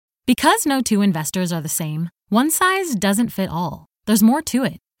Because no two investors are the same, one size doesn't fit all. There's more to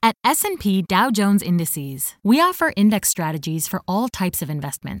it. At S&P Dow Jones Indices, we offer index strategies for all types of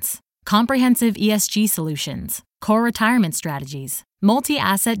investments. Comprehensive ESG solutions, core retirement strategies,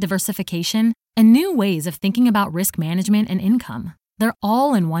 multi-asset diversification, and new ways of thinking about risk management and income. They're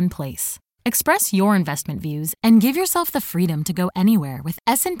all in one place. Express your investment views and give yourself the freedom to go anywhere with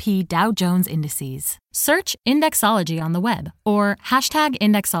S&P Dow Jones Indices. Search Indexology on the web or hashtag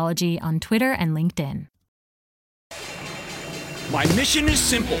Indexology on Twitter and LinkedIn. My mission is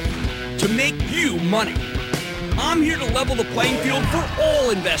simple, to make you money. I'm here to level the playing field for all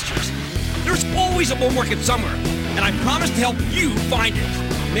investors. There's always a bull market somewhere, and I promise to help you find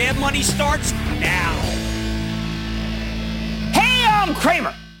it. Mad Money starts now. Hey, I'm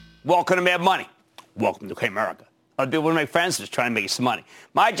Cramer. Welcome to Mad Money. Welcome to Cramerica. I'll be one of my friends just trying to make some money.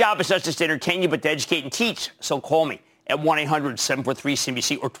 My job is not just to entertain you, but to educate and teach. So call me at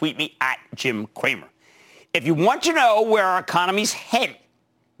 1-800-743-CNBC or tweet me at Jim Cramer. If you want to know where our economy's headed,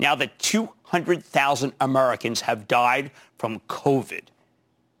 now that 200,000 Americans have died from COVID,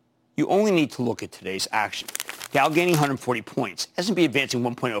 you only need to look at today's action. Dow gaining 140 points, S&P advancing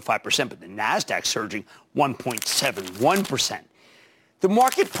 1.05%, but the NASDAQ surging 1.71%. The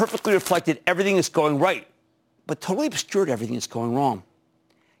market perfectly reflected everything that's going right, but totally obscured everything that's going wrong.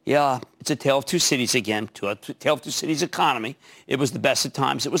 Yeah, it's a tale of two cities again, a tale of two cities economy. It was the best at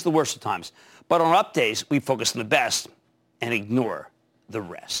times, it was the worst at times. But on up days, we focus on the best and ignore the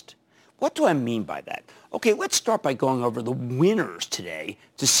rest. What do I mean by that? Okay, let's start by going over the winners today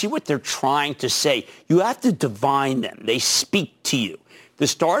to see what they're trying to say. You have to divine them. They speak to you. The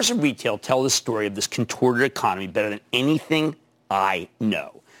stars of retail tell the story of this contorted economy better than anything I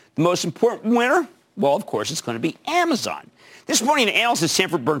know. The most important winner? Well, of course, it's going to be Amazon. This morning, an analyst at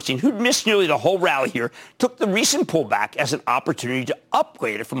Sanford Bernstein, who'd missed nearly the whole rally here, took the recent pullback as an opportunity to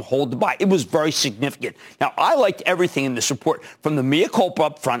upgrade it from hold to buy. It was very significant. Now, I liked everything in this report, from the mea culpa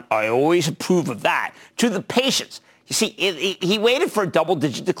up front, I always approve of that, to the patience. You see, he waited for a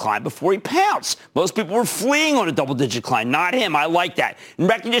double-digit decline before he pounced. Most people were fleeing on a double-digit decline. Not him. I like that. In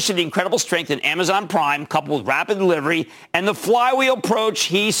recognition of the incredible strength in Amazon Prime, coupled with rapid delivery and the flywheel approach,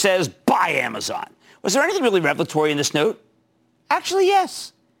 he says, buy Amazon. Was there anything really revelatory in this note? Actually,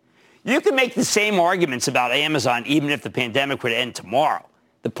 yes. You can make the same arguments about Amazon even if the pandemic were to end tomorrow.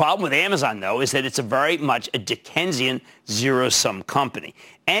 The problem with Amazon, though, is that it's very much a Dickensian zero-sum company.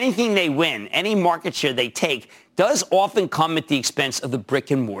 Anything they win, any market share they take, does often come at the expense of the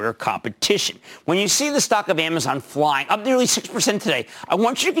brick-and-mortar competition. When you see the stock of Amazon flying up nearly 6% today, I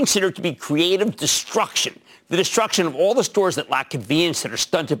want you to consider it to be creative destruction, the destruction of all the stores that lack convenience, that are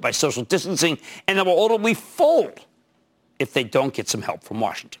stunted by social distancing, and that will ultimately fold if they don't get some help from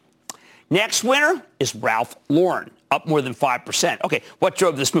Washington. Next winner is Ralph Lauren, up more than 5%. Okay, what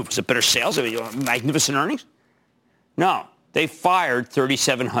drove this move? Was it better sales? Magnificent earnings? No. They fired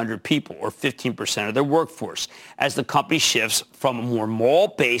 3,700 people, or 15% of their workforce, as the company shifts from a more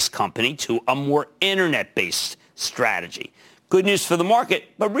mall-based company to a more internet-based strategy. Good news for the market,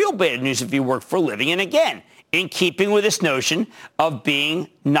 but real bad news if you work for a living. And again, in keeping with this notion of being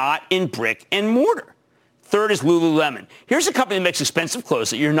not in brick and mortar. Third is Lululemon. Here's a company that makes expensive clothes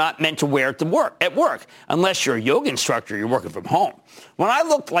that you're not meant to wear at work, unless you're a yoga instructor, you're working from home. When it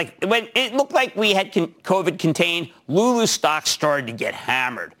looked like we had COVID contained, Lulu stocks started to get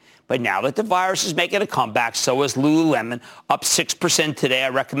hammered. But now that the virus is making a comeback, so is Lululemon, up 6% today. I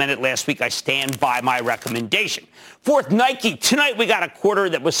recommended it last week. I stand by my recommendation. Fourth, Nike. Tonight we got a quarter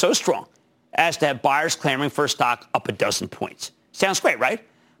that was so strong as to have buyers clamoring for a stock up a dozen points. Sounds great, right?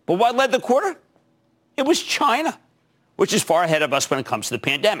 But what led the quarter? It was China, which is far ahead of us when it comes to the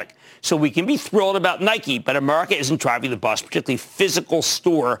pandemic. So we can be thrilled about Nike, but America isn't driving the bus, particularly physical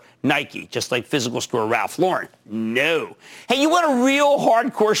store Nike, just like physical store Ralph Lauren. No. Hey, you want a real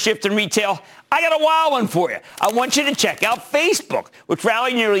hardcore shift in retail? I got a wild one for you. I want you to check out Facebook, which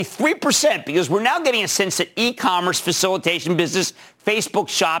rallied nearly 3% because we're now getting a sense that e-commerce facilitation business, Facebook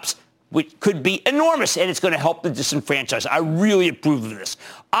shops, which could be enormous, and it's going to help the disenfranchised. I really approve of this.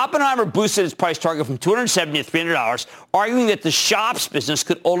 Oppenheimer boosted its price target from $270 to $300, arguing that the shops business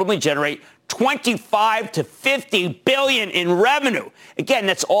could ultimately generate $25 to $50 billion in revenue. Again,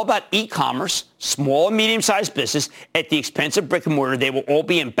 that's all about e-commerce, small and medium-sized business at the expense of brick and mortar. They will all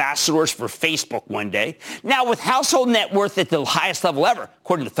be ambassadors for Facebook one day. Now, with household net worth at the highest level ever,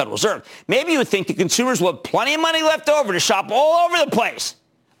 according to the Federal Reserve, maybe you would think the consumers will have plenty of money left over to shop all over the place.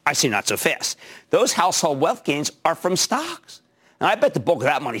 I say not so fast. Those household wealth gains are from stocks. And I bet the bulk of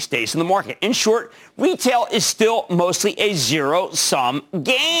that money stays in the market. In short, retail is still mostly a zero-sum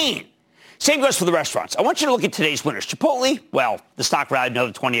gain. Same goes for the restaurants. I want you to look at today's winners. Chipotle, well, the stock rallied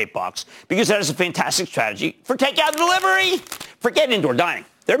another $28 because that is a fantastic strategy for takeout and delivery. Forget indoor dining.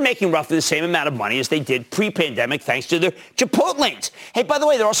 They're making roughly the same amount of money as they did pre-pandemic thanks to their Chipotlanes. Hey, by the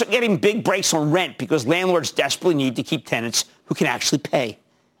way, they're also getting big breaks on rent because landlords desperately need to keep tenants who can actually pay.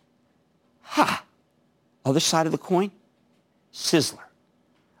 Other side of the coin, Sizzler.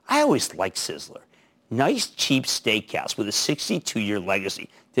 I always liked Sizzler. Nice, cheap steakhouse with a 62-year legacy.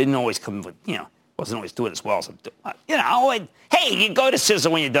 Didn't always come with, wasn't always doing as well as I'm doing. Hey, you go to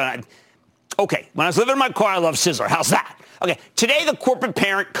Sizzler when you're done. Okay, when I was living in my car, I loved Sizzler. How's that? Okay, today the corporate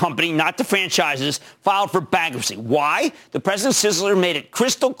parent company, not the franchises, filed for bankruptcy. Why? The president of Sizzler made it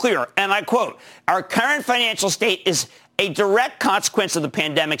crystal clear, and I quote, "Our current financial state is a direct consequence of the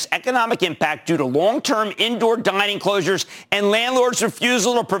pandemic's economic impact due to long-term indoor dining closures and landlords'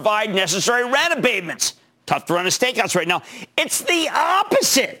 refusal to provide necessary rent abatements." Tough to run a steakhouse right now. It's the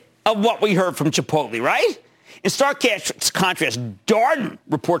opposite of what we heard from Chipotle, right? In stark contrast, Darden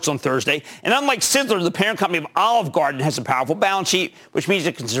reports on Thursday, and unlike Sizzler, the parent company of Olive Garden has a powerful balance sheet, which means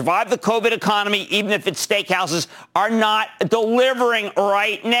it can survive the COVID economy even if its steakhouses are not delivering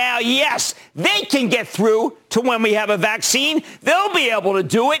right now. Yes, they can get through to when we have a vaccine. They'll be able to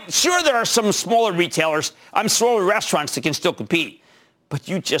do it. Sure, there are some smaller smaller restaurants that can still compete. But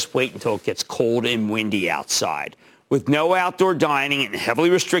you just wait until it gets cold and windy outside. With no outdoor dining and heavily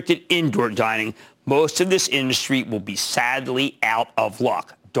restricted indoor dining, most of this industry will be sadly out of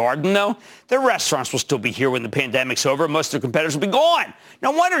luck. Darden, though, their restaurants will still be here when the pandemic's over. Most of their competitors will be gone.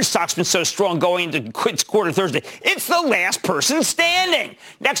 No wonder the stock's been so strong going into quarter Thursday. It's the last person standing.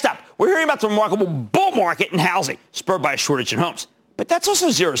 Next up, we're hearing about the remarkable bull market in housing, spurred by a shortage in homes. But that's also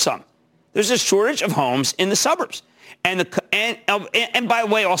zero-sum. There's a shortage of homes in the suburbs. And by the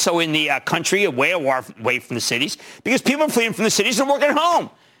way, also in the country, away from the cities, because people are fleeing from the cities and working at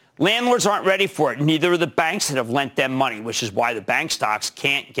home. Landlords aren't ready for it. Neither are the banks that have lent them money, which is why the bank stocks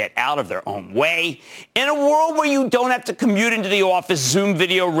can't get out of their own way. In a world where you don't have to commute into the office, Zoom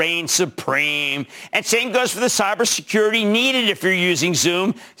video reigns supreme. And same goes for the cybersecurity needed if you're using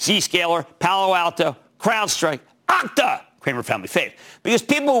Zoom, Zscaler, Palo Alto, CrowdStrike, Okta, Cramer family fave. Because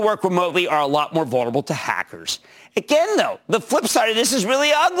people who work remotely are a lot more vulnerable to hackers. Again, though, the flip side of this is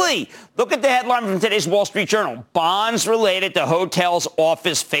really ugly. Look at the headline from today's Wall Street Journal. Bonds related to hotels'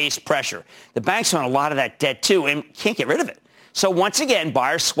 office face pressure. The banks own a lot of that debt, too, and can't get rid of it. So once again,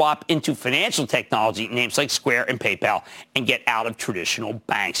 buyers swap into financial technology, names like Square and PayPal, and get out of traditional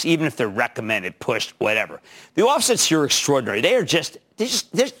banks, even if they're recommended, pushed, whatever. The offsets here are extraordinary. They're just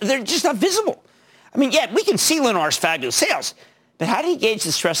not visible. I mean, yeah, we can see Lennar's fabulous sales, but how do you gauge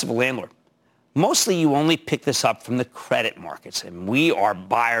the stress of a landlord? Mostly you only pick this up from the credit markets, and we are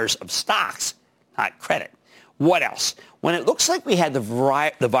buyers of stocks, not credit. What else? When it looks like we had the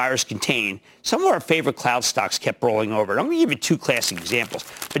virus contained, some of our favorite cloud stocks kept rolling over. I'm going to give you two classic examples.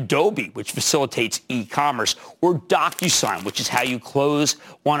 Adobe, which facilitates e-commerce, or DocuSign, which is how you close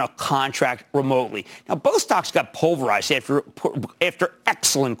on a contract remotely. Now, both stocks got pulverized after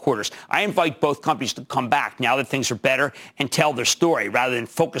excellent quarters. I invite both companies to come back now that things are better and tell their story rather than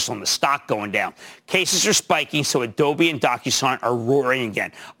focus on the stock going down. Cases are spiking, so Adobe and DocuSign are roaring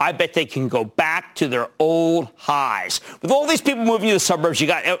again. I bet they can go back to their old highs. With all these people moving to the suburbs,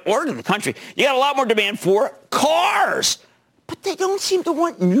 or to the country, you got a lot more demand for cars. But they don't seem to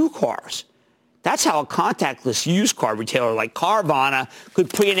want new cars. That's how a contactless used car retailer like Carvana could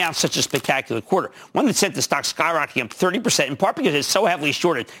pre-announce such a spectacular quarter. One that sent the stock skyrocketing up 30%, in part because it's so heavily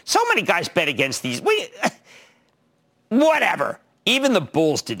shorted. So many guys bet against these. Whatever. Even the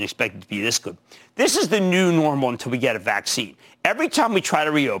bulls didn't expect it to be this good. This is the new normal until we get a vaccine. Every time we try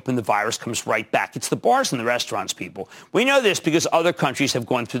to reopen, the virus comes right back. It's the bars and the restaurants, people. We know this because other countries have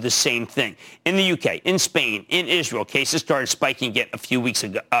gone through the same thing. In the UK, in Spain, in Israel, cases started spiking again a few weeks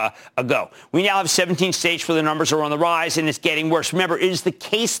ago. We now have 17 states where the numbers are on the rise, and it's getting worse. Remember, it is the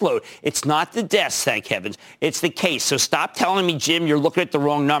caseload. It's not the deaths, thank heavens. It's the case. So stop telling me, Jim, you're looking at the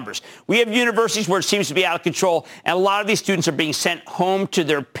wrong numbers. We have universities where it seems to be out of control, and a lot of these students are being sent home to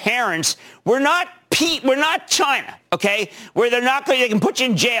their parents. We're not China, okay? Where they can put you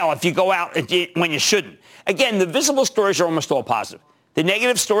in jail if you go out when you shouldn't. Again, the visible stories are almost all positive. The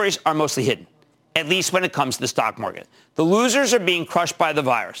negative stories are mostly hidden, at least when it comes to the stock market. The losers are being crushed by the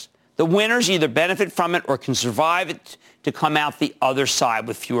virus. The winners either benefit from it or can survive it to come out the other side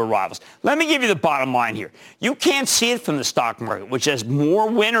with fewer rivals. Let me give you the bottom line here. You can't see it from the stock market, which has more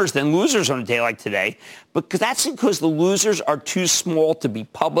winners than losers on a day like today, but that's because the losers are too small to be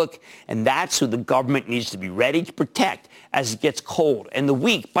public, and that's who the government needs to be ready to protect as it gets cold. And the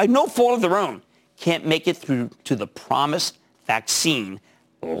weak, by no fault of their own, can't make it through to the promised vaccine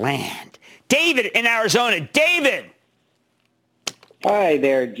land. David in Arizona. David. Hi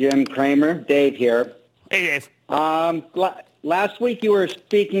there, Jim Cramer. Dave here. Hey, Dave. Last week you were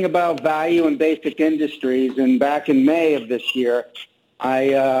speaking about value in basic industries, and back in May of this year,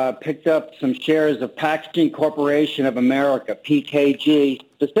 I picked up some shares of Packaging Corporation of America, PKG,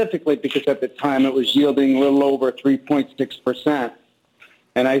 specifically because at the time it was yielding a little over 3.6%.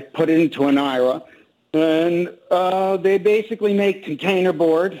 And I put it into an IRA. And they basically make container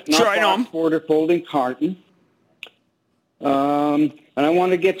board, not box board or folding carton. And I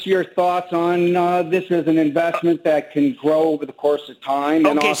want to get your thoughts on this as an investment that can grow over the course of time.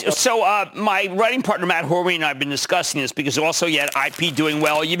 And okay, so my writing partner, Matt Horween, and I have been discussing this because also you had IP doing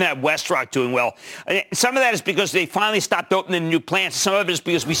well. You even had WestRock doing well. Some of that is because they finally stopped opening new plants. Some of it is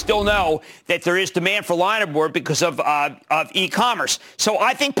because we still know that there is demand for linerboard because of e-commerce. So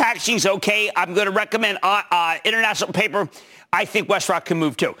I think packaging is okay. I'm going to recommend International Paper. I think WestRock can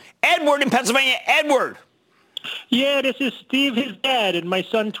move too. Edward in Pennsylvania. Edward. Yeah, this is Steve, his dad, and my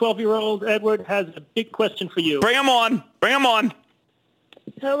son, 12-year-old Edward, has a big question for you. Bring him on. Bring him on.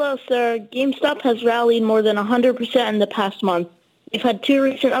 Hello, sir. GameStop has rallied more than 100% in the past month. They've had 2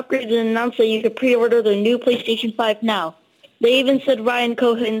 recent upgrades and announced that you could pre-order their new PlayStation 5 now. They even said Ryan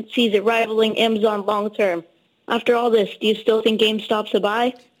Cohen sees it rivaling Amazon long-term. After all this, do you still think GameStop's a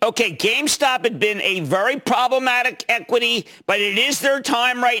buy? Okay, GameStop had been a very problematic equity, but it is their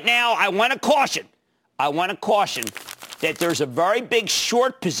time right now. I want to caution that there's a very big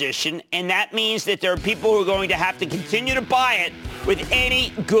short position, and that means that there are people who are going to have to continue to buy it with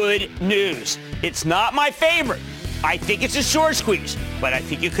any good news. It's not my favorite. I think it's a short squeeze, but I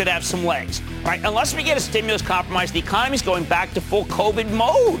think you could have some legs. All right, unless we get a stimulus compromise, the economy's going back to full COVID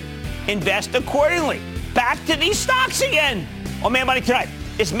mode. Invest accordingly. Back to these stocks again. On Mad Money tonight.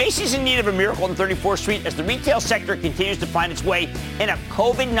 Is Macy's in need of a miracle on 34th Street as the retail sector continues to find its way in a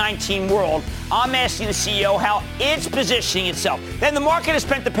COVID-19 world? I'm asking the CEO how it's positioning itself. Then the market has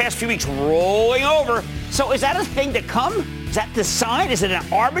spent the past few weeks rolling over. So is that a thing to come? Is that the sign? Is it an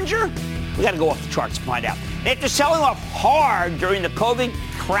harbinger? We got to go off the charts to find out. After selling off hard during the COVID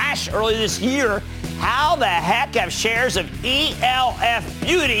crash early this year, how the heck have shares of e.l.f.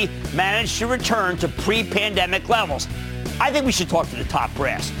 Beauty managed to return to pre-pandemic levels? I think we should talk to the top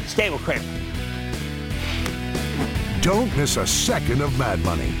brass. Stay with Cramer. Don't miss a second of Mad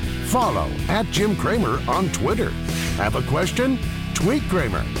Money. Follow @Jim Cramer on Twitter. Have a question? Tweet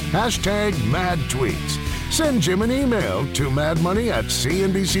Cramer. #MadTweets. Send Jim an email to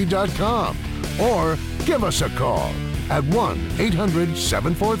madmoney@cnbc.com or give us a call at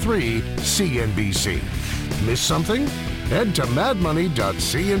 1-800-743-CNBC. Miss something? Head to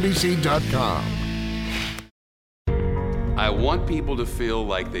madmoney.cnbc.com. I want people to feel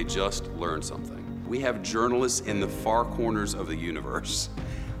like they just learned something. We have journalists in the far corners of the universe.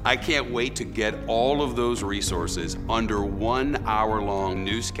 I can't wait to get all of those resources under 1 hour-long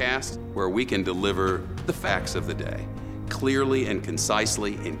newscast where we can deliver the facts of the day, clearly and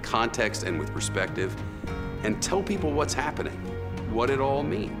concisely, in context and with perspective, and tell people what's happening, what it all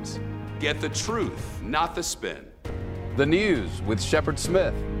means. Get the truth, not the spin. The News with Shepard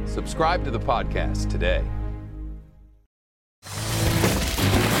Smith. Subscribe to the podcast today.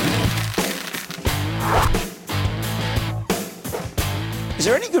 Is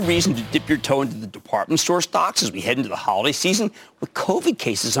there any good reason to dip your toe into the department store stocks as we head into the holiday season, with COVID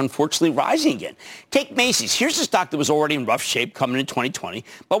cases unfortunately rising again? Take Macy's. Here's a stock that was already in rough shape coming in 2020,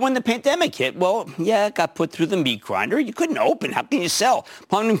 but when the pandemic hit, well, yeah, it got put through the meat grinder. You couldn't open. How can you sell?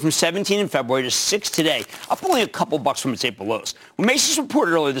 Plummeting from 17 in February to 6 today, up only a couple bucks from its April lows. When Macy's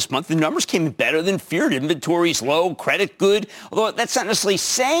reported earlier this month, the numbers came in better than feared. Inventories low, credit good, although that's not necessarily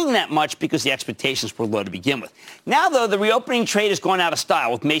saying that much because the expectations were low to begin with. Now, though, the reopening trade has gone out of style,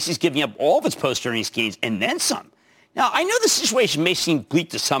 with Macy's giving up all of its post-earnings gains and then some. Now, I know the situation may seem bleak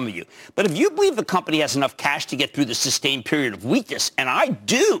to some of you, but if you believe the company has enough cash to get through the sustained period of weakness, and I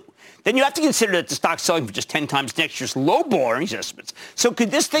do, then you have to consider that the stock's selling for just 10 times next year's lowball earnings estimates. So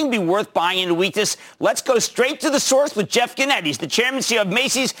could this thing be worth buying into weakness? Let's go straight to the source with Jeff Gennette. He's the chairman and CEO of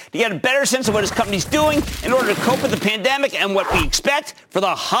Macy's, to get a better sense of what his company's doing in order to cope with the pandemic and what we expect for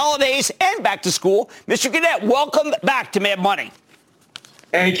the holidays and back to school. Mr. Gennette, welcome back to Mad Money.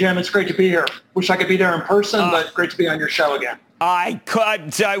 Hey, Jim, it's great to be here. Wish I could be there in person, but great to be on your show again. I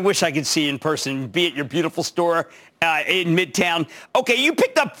wish I could see you in person, be at your beautiful store in Midtown. Okay, you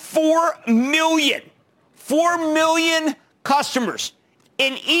picked up 4 million customers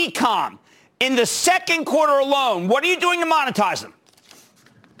in e-com in the second quarter alone. What are you doing to monetize them?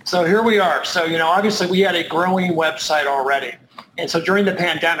 So here we are. So, obviously we had a growing website already. And so during the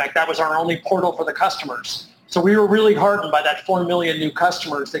pandemic, that was our only portal for the customers. So we were really heartened by that 4 million new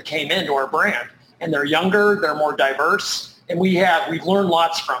customers that came into our brand. And they're younger, they're more diverse, and we've learned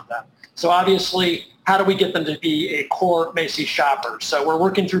lots from them. So obviously, how do we get them to be a core Macy's shopper? So we're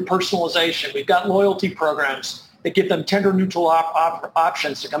working through personalization. We've got loyalty programs that give them tender neutral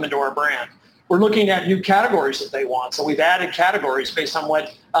options to come into our brand. We're looking at new categories that they want. So we've added categories based on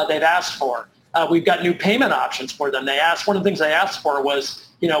what they've asked for. We've got new payment options for them. One of the things they asked for was,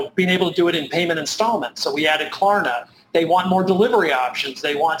 being able to do it in payment installments. So we added Klarna. They want more delivery options.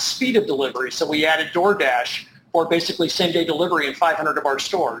 They want speed of delivery. So we added DoorDash for basically same-day delivery in 500 of our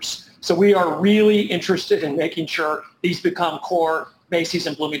stores. So we are really interested in making sure these become core Macy's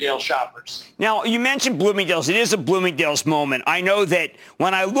and Bloomingdale's shoppers. Now, you mentioned Bloomingdale's. It is a Bloomingdale's moment. I know that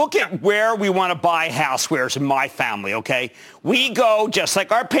when I look at where we want to buy housewares in my family, okay, we go just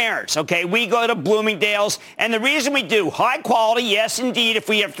like our parents, okay? We go to Bloomingdale's, and the reason we do, high quality, yes, indeed. If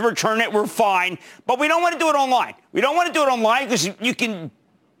we have to return it, we're fine. But we don't want to do it online. We don't want to do it online because you can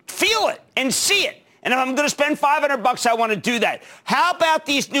feel it and see it. And if I'm going to spend $500, I want to do that. How about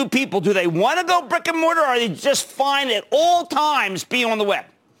these new people? Do they want to go brick and mortar, or are they just fine at all times being on the web?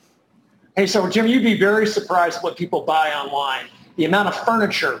 Hey, so Jim, you'd be very surprised what people buy online. The amount of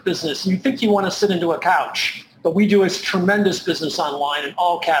furniture business. You think you want to sit into a couch, but we do a tremendous business online in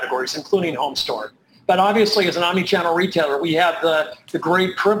all categories, including home store. But obviously, as an omni-channel retailer, we have the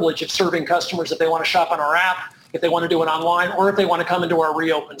great privilege of serving customers if they want to shop on our app, if they want to do it online, or if they want to come into our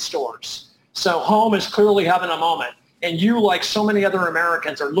reopened stores. So home is clearly having a moment. And you, like so many other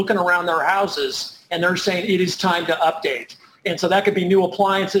Americans, are looking around their houses and they're saying it is time to update. And so that could be new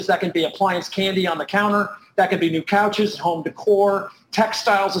appliances. That can be appliance candy on the counter. That could be new couches, home decor.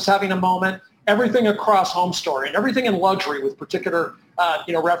 Textiles is having a moment. Everything across home store and everything in luxury with particular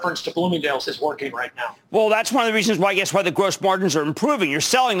reference to Bloomingdale's is working right now. Well, that's one of the reasons why the gross margins are improving. You're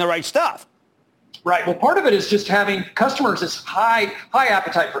selling the right stuff. Right. Well, part of it is just having customers is high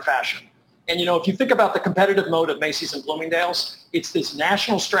appetite for fashion. And, if you think about the competitive mode of Macy's and Bloomingdale's, it's this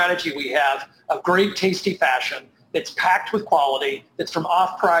national strategy we have of great, tasty fashion that's packed with quality, that's from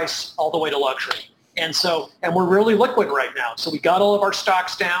off-price all the way to luxury. And we're really liquid right now. So we got all of our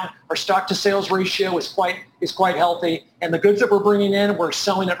stocks down. Our stock-to-sales ratio is quite healthy. And the goods that we're bringing in, we're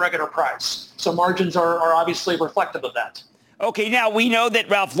selling at regular price. So margins are obviously reflective of that. Okay, now we know that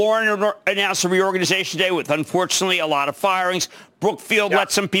Ralph Lauren announced a reorganization today with, unfortunately, a lot of firings. Brookfield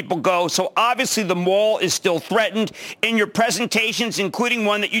let some people go. So obviously the mall is still threatened. In your presentations, including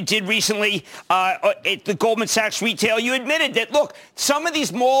one that you did recently at the Goldman Sachs retail, you admitted that, look, some of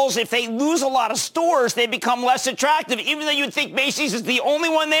these malls, if they lose a lot of stores, they become less attractive. Even though you'd think Macy's is the only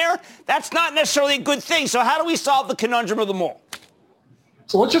one there, that's not necessarily a good thing. So how do we solve the conundrum of the mall?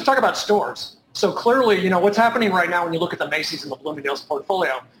 So let's just talk about stores. So clearly, what's happening right now when you look at the Macy's and the Bloomingdale's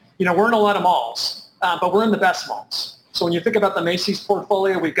portfolio, we're in a lot of malls, but we're in the best malls. So when you think about the Macy's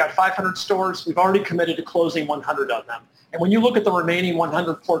portfolio, we've got 500 stores. We've already committed to closing 100 of them. And when you look at the remaining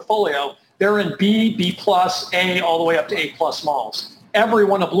 100 portfolio, they're in B, B+, A, all the way up to A+ malls. Every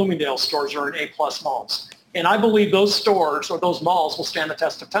one of Bloomingdale's stores are in A+ malls. And I believe those stores or those malls will stand the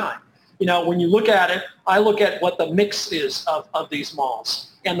test of time. When you look at it, I look at what the mix is of these malls.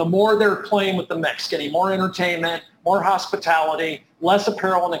 And the more they're playing with the mix, getting more entertainment, more hospitality, less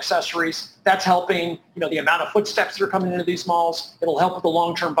apparel and accessories, that's helping, the amount of footsteps that are coming into these malls. It'll help with the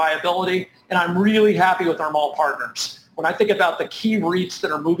long-term viability. And I'm really happy with our mall partners. When I think about the key REITs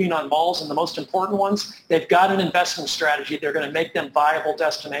that are moving on malls and the most important ones, they've got an investment strategy. They're going to make them viable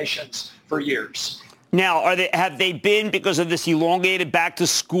destinations for years. Now, have they been, because of this elongated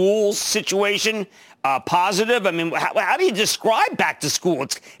back-to-school situation, positive? I mean, how do you describe back-to-school?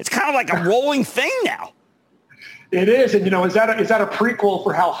 It's kind of like a rolling thing now. It is, and is that a prequel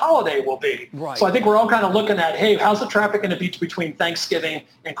for how holiday will be? Right. So I think we're all kind of looking at, hey, how's the traffic going to be between Thanksgiving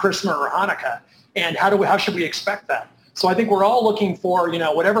and Christmas or Hanukkah, and how should we expect that? So I think we're all looking for,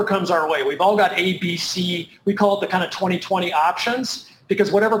 whatever comes our way. We've all got A, B, C. We call it the kind of 20/20 options, because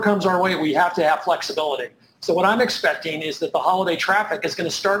whatever comes our way, we have to have flexibility. So what I'm expecting is that the holiday traffic is going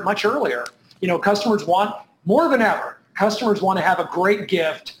to start much earlier. Customers want, more than ever, customers want to have a great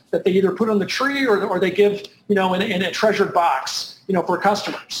gift that they either put on the tree or they give, in a treasured box, for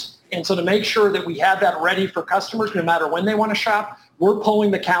customers. And so to make sure that we have that ready for customers, no matter when they want to shop, we're pulling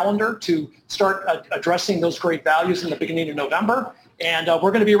the calendar to start addressing those great values in the beginning of November. And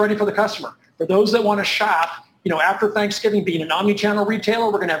we're going to be ready for the customer. For those that want to shop, after Thanksgiving, being an omni-channel retailer,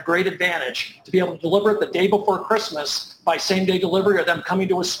 we're going to have great advantage to be able to deliver it the day before Christmas by same-day delivery, or them coming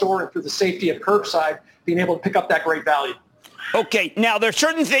to a store and through the safety of curbside, being able to pick up that great value. Okay, now there are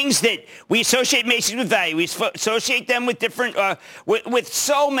certain things that we associate Macy's with value. We associate them with different, with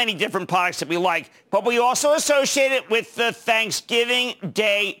so many different products that we like, but we also associate it with the Thanksgiving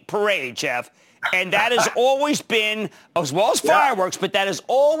Day Parade, Jeff. And that has always been, as well as fireworks, but that has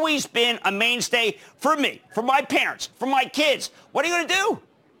always been a mainstay for me, for my parents, for my kids. What are you going to do?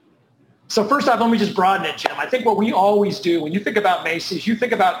 So first off, let me just broaden it, Jim. I think what we always do, when you think about Macy's, you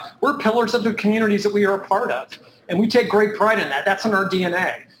think about we're pillars of the communities that we are a part of. And we take great pride in that. That's in our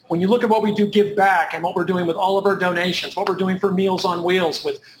DNA. When you look at what we do give back and what we're doing with all of our donations, what we're doing for Meals on Wheels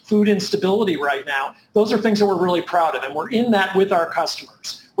with food instability right now, those are things that we're really proud of. And we're in that with our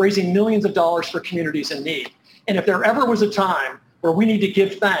customers, raising millions of dollars for communities in need. And if there ever was a time where we need to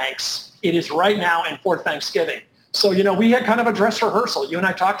give thanks, it is right now and for Thanksgiving. So, we had kind of a dress rehearsal. You and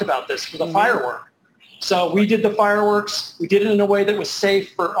I talked about this for the firework. So we did the fireworks. We did it in a way that was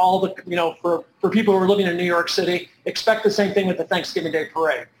safe for all the, for people who are living in New York City. Expect the same thing with the Thanksgiving Day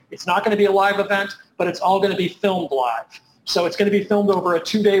Parade. It's not going to be a live event, but it's all going to be filmed live. So it's going to be filmed over a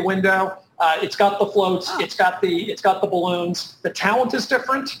 2-day window. It's got the floats. It's got the balloons. The talent is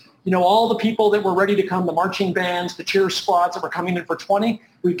different. All the people that were ready to come, the marching bands, the cheer squads that were coming in for 20,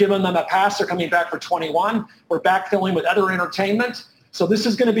 we've given them a pass. They're coming back for 21. We're backfilling with other entertainment. So this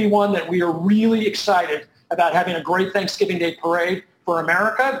is going to be one that we are really excited about having a great Thanksgiving Day Parade for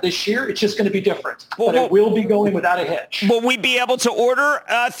America this year. It's just going to be different, but it will be going without a hitch. Will we be able to order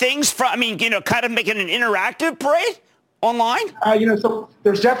things from, kind of making an interactive parade online? So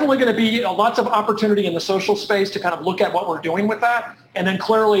there's definitely going to be lots of opportunity in the social space to kind of look at what we're doing with that. And then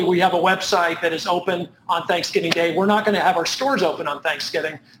clearly we have a website that is open on Thanksgiving Day. We're not going to have our stores open on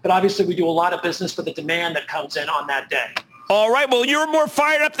Thanksgiving, but obviously we do a lot of business for the demand that comes in on that day. All right, well, you're more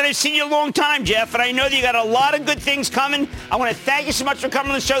fired up than I've seen you in a long time, Jeff, and I know that you got a lot of good things coming. I want to thank you so much for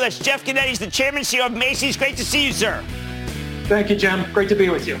coming on the show. That's Jeff Gennette. He's the chairman and CEO of Macy's. Great to see you, sir. Thank you, Jim. Great to be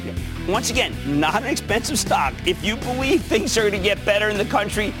with you. Once again, not an expensive stock. If you believe things are going to get better in the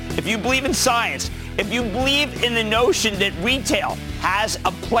country, if you believe in science, if you believe in the notion that retail has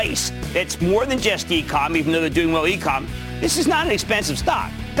a place that's more than just e-com, even though they're doing well e-com, this is not an expensive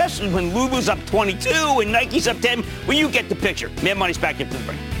stock. Especially when Lulu's up 22 and Nike's up 10. Well, you get the picture. Mad Money's back after the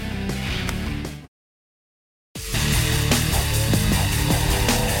break.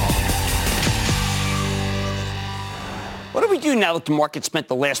 What do we do now that the market spent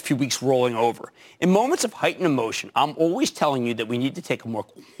the last few weeks rolling over? In moments of heightened emotion, I'm always telling you that we need to take a more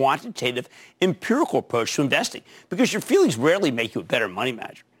quantitative, empirical approach to investing because your feelings rarely make you a better money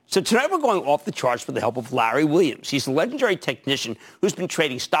manager. So tonight we're going off the charts with the help of Larry Williams. He's a legendary technician who's been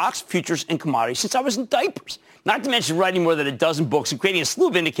trading stocks, futures, and commodities since I was in diapers. Not to mention writing more than a dozen books and creating a slew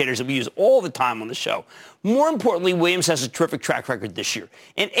of indicators that we use all the time on the show. More importantly, Williams has a terrific track record this year.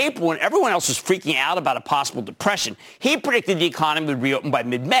 In April, when everyone else was freaking out about a possible depression, he predicted the economy would reopen by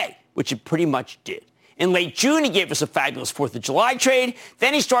mid-May, which it pretty much did. In late June, he gave us a fabulous 4th of July trade.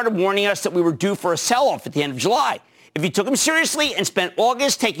 Then he started warning us that we were due for a sell-off at the end of July. If you took him seriously and spent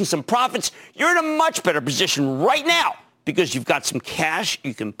August taking some profits, you're in a much better position right now because you've got some cash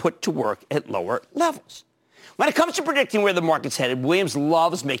you can put to work at lower levels. When it comes to predicting where the market's headed, Williams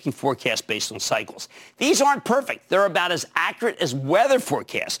loves making forecasts based on cycles. These aren't perfect. They're about as accurate as weather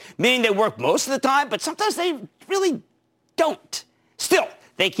forecasts, meaning they work most of the time, but sometimes they really don't. Still,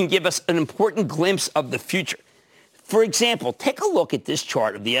 they can give us an important glimpse of the future. For example, take a look at this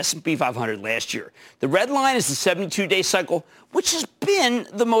chart of the S&P 500 last year. The red line is the 72-day cycle, which has been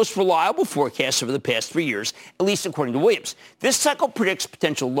the most reliable forecast over the past 3 years, at least according to Williams. This cycle predicts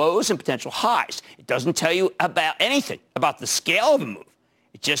potential lows and potential highs. It doesn't tell you about anything about the scale of a move.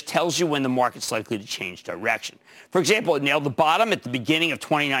 It just tells you when the market's likely to change direction. For example, it nailed the bottom at the beginning of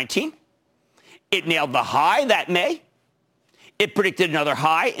 2019. It nailed the high that May. It predicted another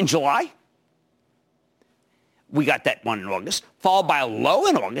high in July. We got that one in August, followed by a low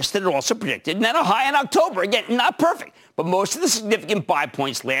in August that it also predicted, and then a high in October. Again, not perfect, but most of the significant buy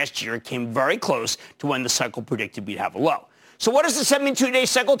points last year came very close to when the cycle predicted we'd have a low. So what does the 72-day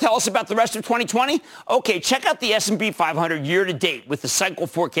cycle tell us about the rest of 2020? Okay, check out the S&P 500 year-to-date with the cycle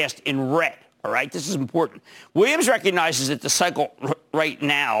forecast in red. All right, this is important. Williams recognizes that the cycle right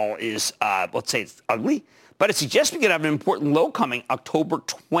now is, let's say it's ugly, but it suggests we could have an important low coming October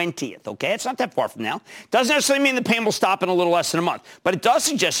 20th, okay? It's not that far from now. Doesn't necessarily mean the pain will stop in a little less than a month, but it does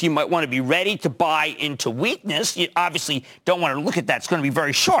suggest you might want to be ready to buy into weakness. You obviously don't want to look at that. It's going to be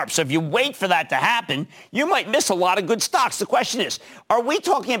very sharp. So if you wait for that to happen, you might miss a lot of good stocks. The question is, are we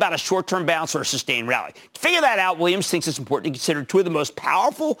talking about a short-term bounce or a sustained rally? To figure that out, Williams thinks it's important to consider two of the most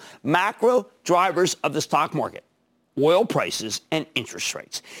powerful macro drivers of the stock market. oil prices and interest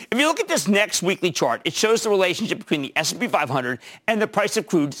rates. If you look at this next weekly chart, it shows the relationship between the S&P 500 and the price of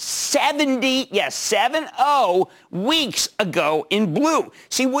crude 70 weeks ago in blue.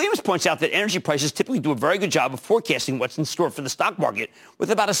 See, Williams points out that energy prices typically do a very good job of forecasting what's in store for the stock market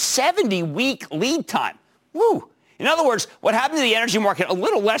with about a 70-week lead time. Woo! In other words, what happened to the energy market a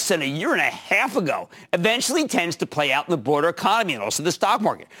little less than a year and a half ago eventually tends to play out in the broader economy and also the stock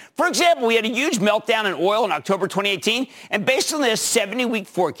market. For example, we had a huge meltdown in oil in October 2018, and based on this 70-week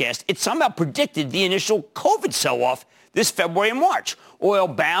forecast, it somehow predicted the initial COVID sell-off this February and March. Oil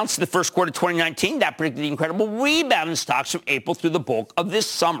bounced in the first quarter of 2019. That predicted the incredible rebound in stocks from April through the bulk of this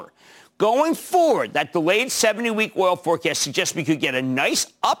summer. Going forward, that delayed 70-week oil forecast suggests we could get a nice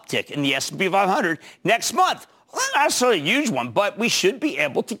uptick in the S&P 500 next month. Well, not necessarily a huge one, but we should be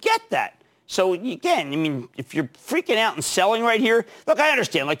able to get that. So, again, I mean, if you're freaking out and selling right here, look, I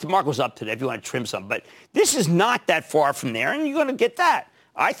understand, like the market was up today if you want to trim some, but this is not that far from there, and you're going to get that.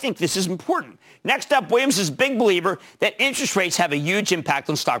 I think this is important. Next up, Williams is a big believer that interest rates have a huge impact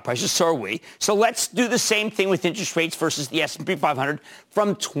on stock prices. So are we. So let's do the same thing with interest rates versus the S&P 500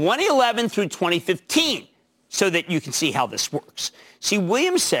 from 2011 through 2015 so that you can see how this works. See,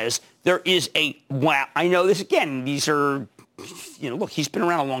 Williams says there is I know this again. These are, look, he's been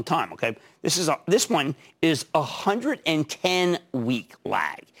around a long time, okay? This one is a 110-week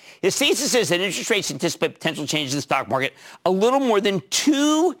lag. His thesis is that interest rates anticipate potential changes in the stock market a little more than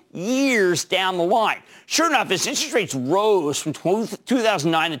 2 years down the line. Sure enough, as interest rates rose from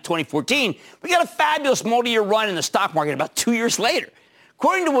 2009 to 2014, we got a fabulous multi-year run in the stock market about 2 years later.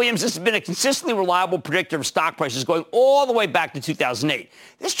 According to Williams, this has been a consistently reliable predictor of stock prices going all the way back to 2008.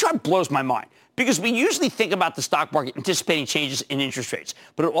 This chart blows my mind because we usually think about the stock market anticipating changes in interest rates,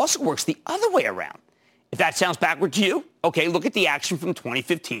 but it also works the other way around. If that sounds backward to you, okay, look at the action from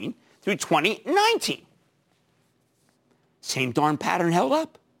 2015 through 2019. Same darn pattern held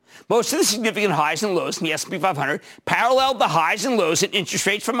up. Most of the significant highs and lows in the S&P 500 paralleled the highs and lows in interest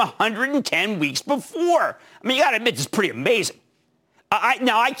rates from 110 weeks before. I mean, you got to admit, this is pretty amazing.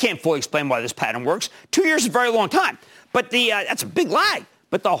 Now, I can't fully explain why this pattern works. 2 years is a very long time, but that's a big lag.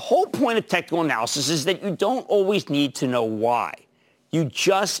 But the whole point of technical analysis is that you don't always need to know why. You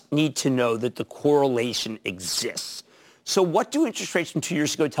just need to know that the correlation exists. So what do interest rates from 2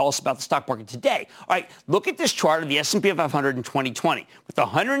 years ago tell us about the stock market today? All right, look at this chart of the S&P 500 in 2020 with the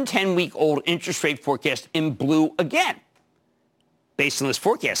 110-week-old interest rate forecast in blue again. Based on this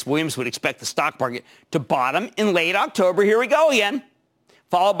forecast, Williams would expect the stock market to bottom in late October. Here we go again.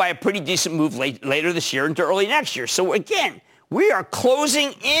 Followed by a pretty decent move later this year into early next year. So again, we are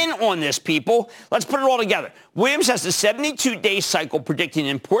closing in on this, people. Let's put it all together. Williams has the 72-day cycle predicting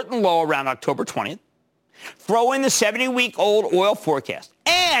an important low around October 20th. Throw in the 70-week-old oil forecast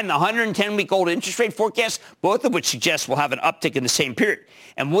and the 110-week-old interest rate forecast, both of which suggest we'll have an uptick in the same period.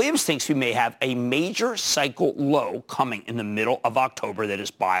 And Williams thinks we may have a major cycle low coming in the middle of October that is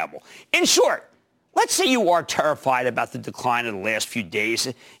buyable. In short, let's say you are terrified about the decline of the last few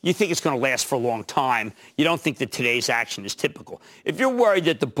days. You think it's going to last for a long time. You don't think that today's action is typical. If you're worried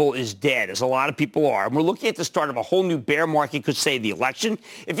that the bull is dead, as a lot of people are, and we're looking at the start of a whole new bear market, could say the election,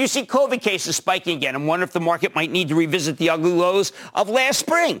 if you see COVID cases spiking again and wonder if the market might need to revisit the ugly lows of last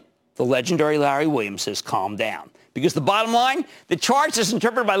spring, the legendary Larry Williams says calm down. Because the bottom line, the charts as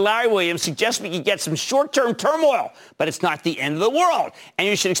interpreted by Larry Williams suggest we can get some short-term turmoil, but it's not the end of the world. And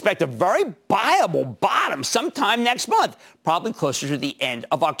you should expect a very buyable bottom sometime next month, probably closer to the end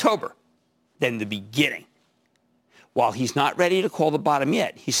of October than the beginning. While he's not ready to call the bottom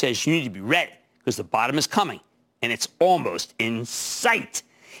yet, he says you need to be ready because the bottom is coming, and it's almost in sight.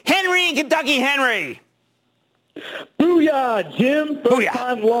 Henry in Kentucky. Henry. Booyah, Jim. First Booyah.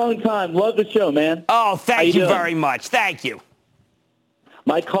 time, long time. Love the show, man. Oh, thank you very much. Thank you.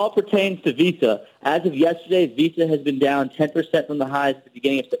 My call pertains to Visa. As of yesterday, Visa has been down 10% from the highs at the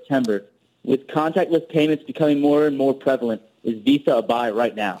beginning of September. With contactless payments becoming more and more prevalent, is Visa a buy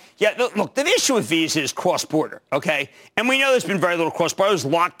right now? Yeah, look, the issue with Visa is cross-border, okay? And we know there's been very little cross-border. There's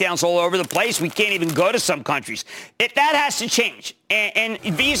lockdowns all over the place. We can't even go to some countries. That has to change. And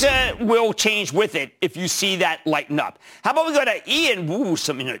Visa will change with it if you see that lighten up. How about we go to Ian? Ooh,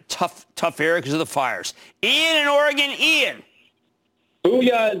 some tough area because of the fires. Ian in Oregon. Ian.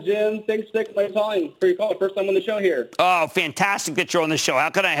 Booyah, Jim. Thanks for taking my time for your call. First time on the show here. Oh, fantastic that you're on the show. How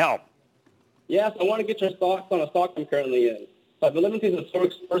can I help? Yes, I want to get your thoughts on a stock I'm currently in. So I've been living through the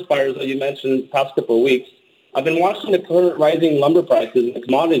forest fires that you mentioned the past couple of weeks. I've been watching the current rising lumber prices in the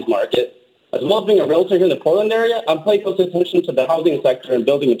commodities market. As well as being a realtor here in the Portland area, I'm paying close attention to the housing sector and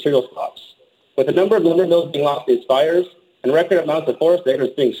building material stocks. With a number of lumber mills being lost to these fires and record amounts of forest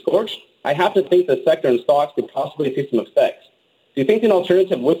acres being scorched, I have to think the sector and stocks could possibly see some effects. Do you think an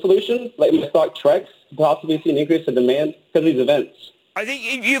alternative with solutions, like my stock Trex, could possibly see an increase in demand because of these events? I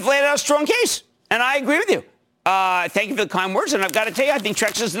think you've laid out a strong case, and I agree with you. Thank you for the kind words, and I've got to tell you, I think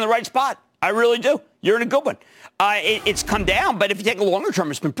Trex is in the right spot. I really do. You're in a good one. It's come down, but if you take a longer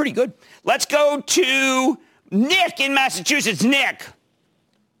term, it's been pretty good. Let's go to Nick in Massachusetts. Nick.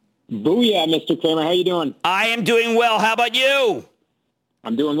 Booyah, Mr. Cramer. How you doing? I am doing well. How about you?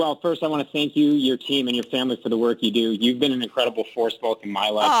 I'm doing well. First, I want to thank you, your team, and your family for the work you do. You've been an incredible force both in my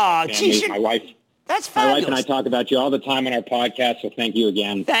life and my family. My wife. That's fabulous. My wife and I talk about you all the time on our podcast, so thank you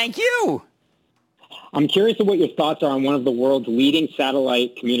again. Thank you. I'm curious of what your thoughts are on one of the world's leading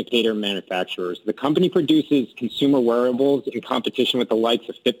satellite communicator manufacturers. The company produces consumer wearables in competition with the likes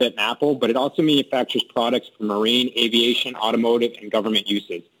of Fitbit and Apple, but it also manufactures products for marine, aviation, automotive, and government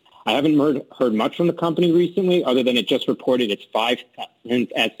uses. I haven't heard much from the company recently, other than it just reported its 5th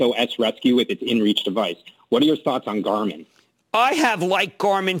SOS rescue with its InReach device. What are your thoughts on Garmin? I have liked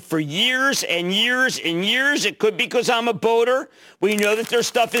Garmin for years and years and years. It could be because I'm a boater. We know that their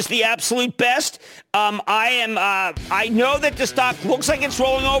stuff is the absolute best. I know that the stock looks like it's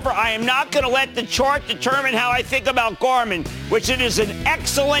rolling over. I am not going to let the chart determine how I think about Garmin, which it is an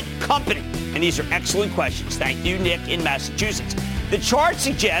excellent company. And these are excellent questions. Thank you, Nick in Massachusetts. The chart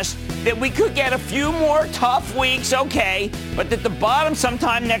suggests that we could get a few more tough weeks, okay, but that the bottom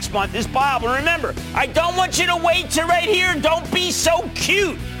sometime next month is viable. And remember, I don't want you to wait till right here. Don't be so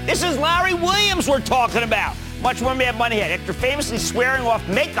cute. This is Larry Williams we're talking about. Much more Mad Money ahead. After famously swearing off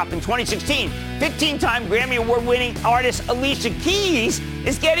makeup in 2016, 15-time Grammy Award-winning artist Alicia Keys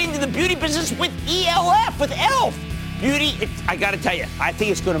is getting into the beauty business with e.l.f., with e.l.f. Beauty, I got to tell you, I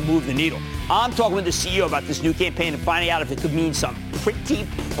think it's going to move the needle. I'm talking with the CEO about this new campaign and finding out if it could mean some pretty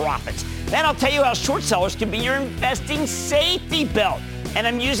profits. Then I'll tell you how short sellers can be your investing safety belt. And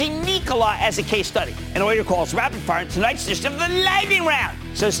I'm using Nikola as a case study. And all your calls rapid fire in tonight's edition of the Lightning Round.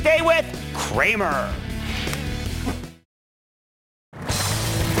 So stay with Cramer.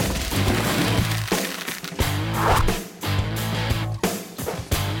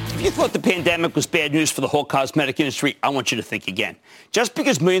 If you thought the pandemic was bad news for the whole cosmetic industry, I want you to think again. Just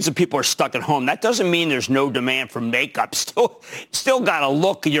because millions of people are stuck at home, that doesn't mean there's no demand for makeup. Still got to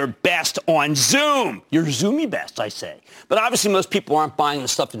look your best on Zoom. Your Zoomy best, I say. But obviously, most people aren't buying the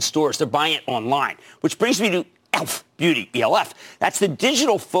stuff in stores. They're buying it online, which brings me to e.l.f. Beauty, e.l.f. That's the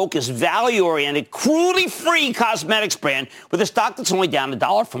digital-focused, value-oriented, cruelty-free cosmetics brand with a stock that's only down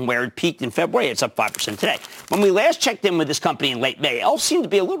 $1 from where it peaked in February. It's up 5% today. When we last checked in with this company in late May, e.l.f. seemed to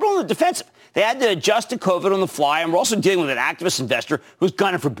be a little bit on the defensive. They had to adjust to COVID on the fly, and we're also dealing with an activist investor who's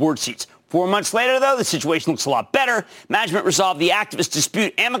gunning for board seats. 4 months later, though, the situation looks a lot better. Management resolved the activist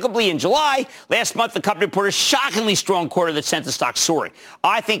dispute amicably in July. Last month, the company reported a shockingly strong quarter that sent the stock soaring.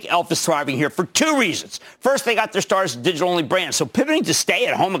 I think e.l.f. is thriving here for two reasons. First, they got their start as a digital-only brand, so pivoting to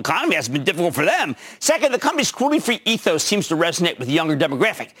stay-at-home economy has been difficult for them. Second, the company's cruelty-free ethos seems to resonate with the younger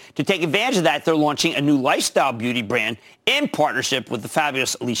demographic. To take advantage of that, they're launching a new lifestyle beauty brand in partnership with the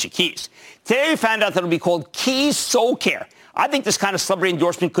fabulous Alicia Keys. Today, we found out that it'll be called Keys Soul Care. I think this kind of celebrity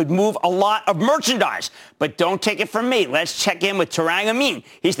endorsement could move a lot of merchandise. But don't take it from me. Let's check in with Tarang Amin.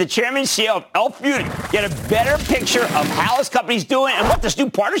 He's the chairman and CEO of e.l.f. Beauty. Get a better picture of how his company's doing and what this new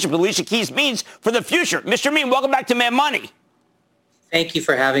partnership with Alicia Keys means for the future. Mr. Amin, welcome back to Mad Money. Thank you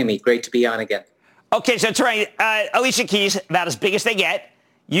for having me. Great to be on again. Okay, so Tarang, Alicia Keys, about as big as they get.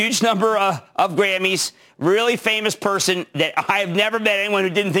 Huge number of Grammys. Really famous person that I have never met anyone who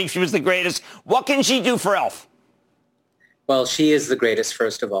didn't think she was the greatest. What can she do for e.l.f.? Well, she is the greatest,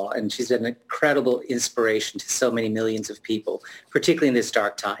 first of all, and she's an incredible inspiration to so many millions of people, particularly in this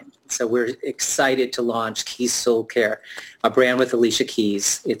dark time. So we're excited to launch Keys Soul Care, a brand with Alicia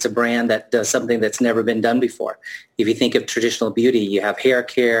Keys. It's a brand that does something that's never been done before. If you think of traditional beauty, you have hair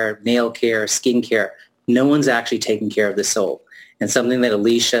care, nail care, skin care. No one's actually taking care of the soul. And something that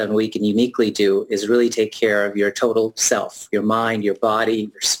Alicia and we can uniquely do is really take care of your total self, your mind, your body,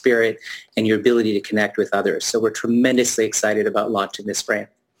 your spirit, and your ability to connect with others. So we're tremendously excited about launching this brand.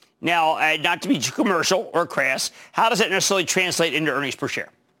 Now, not to be too commercial or crass, how does it necessarily translate into earnings per share?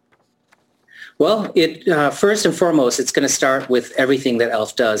 Well, first and foremost, it's going to start with everything that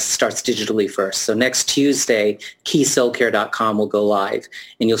e.l.f. does starts digitally first. So next Tuesday, keysoulcare.com will go live,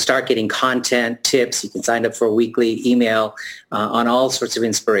 and you'll start getting content, tips. You can sign up for a weekly email on all sorts of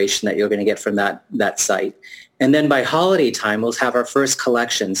inspiration that you're going to get from that site. And then by holiday time, we'll have our first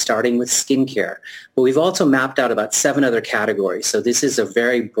collection, starting with skincare. But we've also mapped out about 7 other categories. So this is a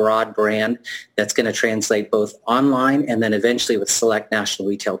very broad brand that's going to translate both online and then eventually with select national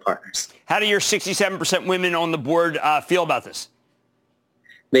retail partners. How do your 67% women on the board feel about this?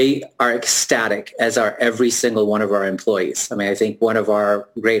 They are ecstatic, as are every single one of our employees. I mean, I think one of our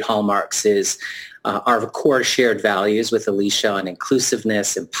great hallmarks is our core shared values with Alicia on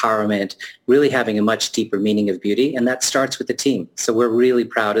inclusiveness, empowerment, really having a much deeper meaning of beauty. And that starts with the team. So we're really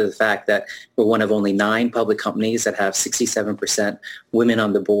proud of the fact that we're one of only 9 public companies that have 67% women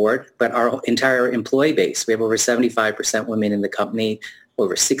on the board, but our entire employee base, we have over 75% women in the company,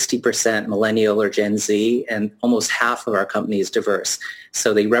 over 60% millennial or Gen Z, and almost half of our company is diverse.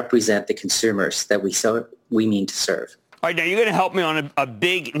 So they represent the consumers that we mean to serve. All right, now you're going to help me on a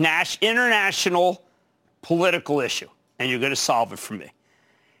big international political issue, and you're going to solve it for me.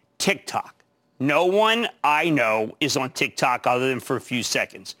 TikTok. No one I know is on TikTok other than for a few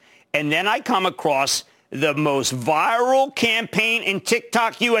seconds. And then I come across the most viral campaign in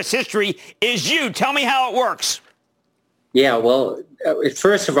TikTok U.S. history is you. Tell me how it works. Yeah, well,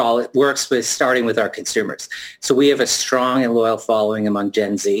 first of all, it works with starting with our consumers. So we have a strong and loyal following among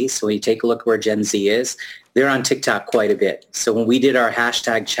Gen Z. So when you take a look where Gen Z is, they're on TikTok quite a bit. So when we did our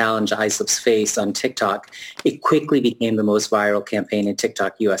hashtag challenge Eyes Lips Face on TikTok, it quickly became the most viral campaign in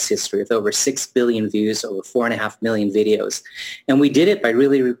TikTok U.S. history with over 6 billion views, over 4.5 million videos. And we did it by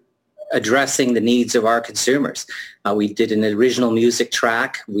really addressing the needs of our consumers. We did an original music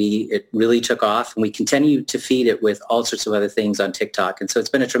track. It really took off, and we continue to feed it with all sorts of other things on TikTok. And so it's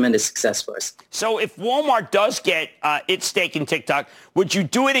been a tremendous success for us. So if Walmart does get its stake in TikTok, would you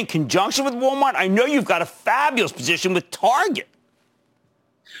do it in conjunction with Walmart? I know you've got a fabulous position with Target.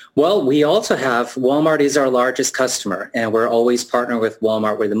 Well, we also have, Walmart is our largest customer, and we're always partnering with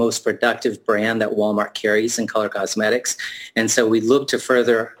Walmart. We're the most productive brand that Walmart carries in color cosmetics. And so we look to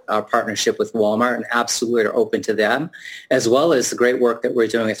further our partnership with Walmart and absolutely are open to them, as well as the great work that we're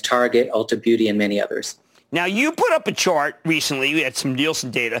doing with Target, Ulta Beauty, and many others. Now, you put up a chart recently. We had some Nielsen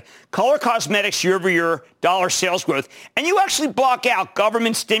data, color cosmetics year-over-year dollar sales growth, and you actually block out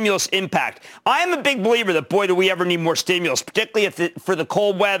government stimulus impact. I am a big believer that, boy, do we ever need more stimulus, particularly for the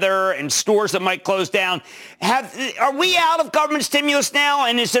cold weather and stores that might close down. Are we out of government stimulus now,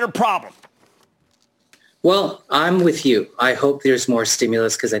 and is it a problem? Well, I'm with you. I hope there's more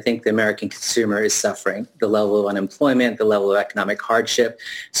stimulus because I think the American consumer is suffering, the level of unemployment, the level of economic hardship.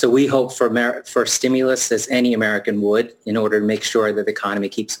 So we hope for stimulus, as any American would, in order to make sure that the economy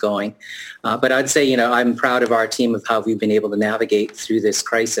keeps going. But I'd say, I'm proud of our team of how we've been able to navigate through this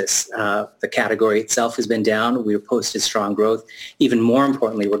crisis. The category itself has been down. We've posted strong growth. Even more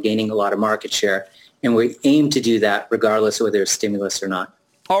importantly, we're gaining a lot of market share. And we aim to do that regardless of whether there's stimulus or not.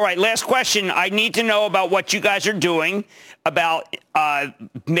 All right, last question. I need to know about what you guys are doing about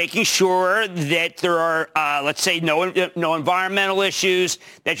making sure that there are, let's say, no environmental issues,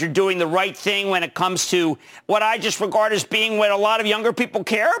 that you're doing the right thing when it comes to what I just regard as being what a lot of younger people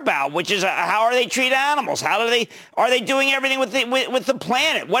care about, which is how are they treat animals? Are they doing everything with the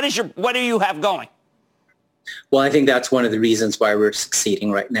planet? What do you have going? Well, I think that's one of the reasons why we're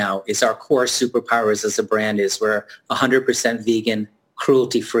succeeding right now is our core superpowers as a brand is we're 100% vegan,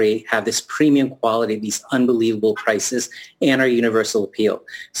 cruelty-free, have this premium quality, these unbelievable prices, and our universal appeal.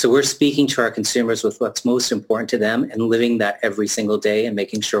 So we're speaking to our consumers with what's most important to them and living that every single day and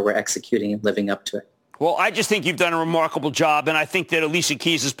making sure we're executing and living up to it. Well, I just think you've done a remarkable job, and I think that Alicia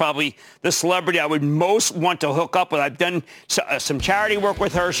Keys is probably the celebrity I would most want to hook up with. I've done some charity work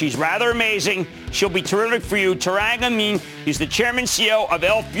with her. She's rather amazing. She'll be terrific for you. Tarang Amin, he's the chairman CEO of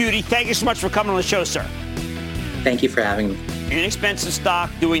e.l.f. Beauty. Thank you so much for coming on the show, sir. Thank you for having me. Inexpensive stock,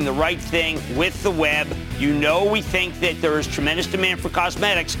 doing the right thing with the web. We think that there is tremendous demand for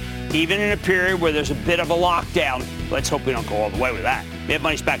cosmetics, even in a period where there's a bit of a lockdown. Let's hope we don't go all the way with that. Mad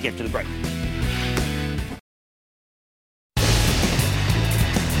Money's back after the break.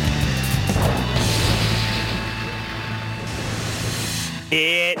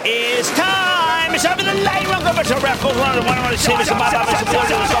 It is time. It's time for the light round.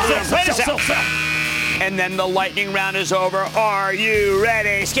 And then the lightning round is over. Are you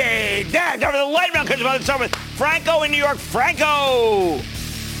ready? Skate down. Time for the lightning round. Let's start with Franco in New York. Franco.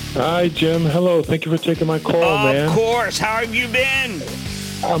 Hi, Jim. Hello. Thank you for taking my call, man. Of course. How have you been?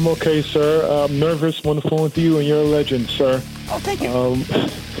 I'm okay, sir. I'm nervous on the phone with you, and you're a legend, sir. Oh, thank you.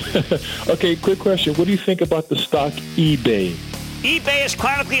 Okay, quick question. What do you think about the stock eBay? eBay is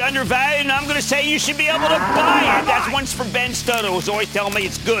chronically undervalued, and I'm going to say you should be able to buy it. That's once for Ben Studd, who's always telling me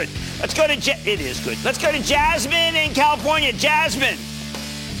it's good. Let's go to it is good. Let's go to Jasmine in California. Jasmine.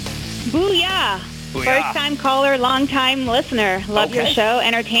 Booyah. First-time caller, long-time listener. Love your show,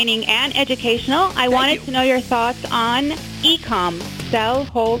 entertaining and educational. I wanted to know your thoughts on e-com. Sell,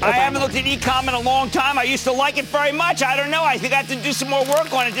 hold, I haven't looked at e-com in a long time. I used to like it very much. I don't know. I think I have to do some more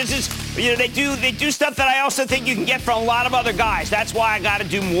work on it. This is You know, they do stuff that I also think you can get from a lot of other guys. That's why I got to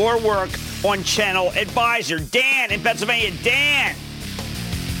do more work on Channel Advisor. Dan in Pennsylvania. Dan.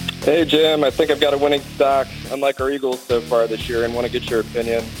 Hey, Jim. I think I've got a winning stock, unlike our Eagles so far this year, and want to get your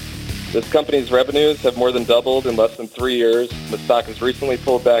opinion. This company's revenues have more than doubled in less than 3 years. The stock has recently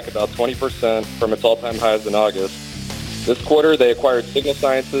pulled back about 20% from its all-time highs in August. This quarter, they acquired Signal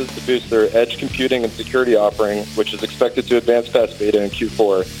Sciences to boost their edge computing and security offering, which is expected to advance past beta in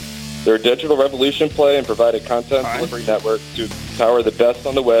Q4. They're a digital revolution play and provide a content delivery network to power the best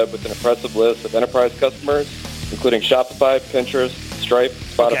on the web with an impressive list of enterprise customers, including Shopify, Pinterest, Stripe,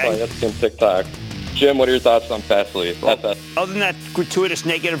 Spotify, Etsy, and TikTok. Jim, what are your thoughts on Fastly? Well, other than that gratuitous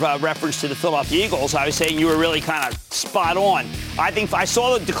negative reference to the Philadelphia Eagles, I was saying you were really kind of spot on. I think I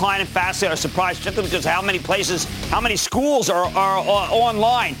saw the decline in Fastly. I was surprised just because how many schools are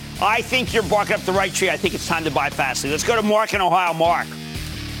online. I think you're barking up the right tree. I think it's time to buy Fastly. Let's go to Mark in Ohio. Mark.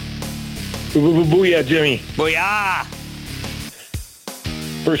 Booyah, Jimmy. Booyah.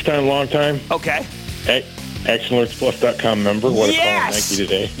 First time, long time. Okay. Hey. ActionAlertsPlus.com member. What a call on Nike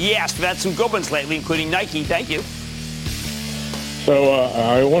today. Yes, we've had some good ones lately, including Nike. Thank you. So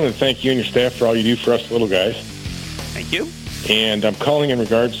I want to thank you and your staff for all you do for us little guys. Thank you. And I'm calling in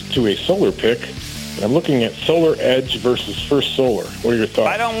regards to a solar pick. And I'm looking at Solar Edge versus First Solar. What are your thoughts?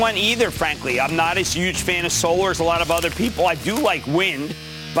 I don't want either, frankly. I'm not as huge fan of solar as a lot of other people. I do like wind,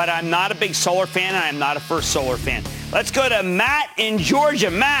 but I'm not a big solar fan, and I'm not a First Solar fan. Let's go to Matt in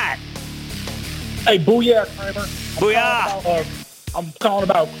Georgia. Matt. Hey, booyah, Cramer. Booyah. I'm calling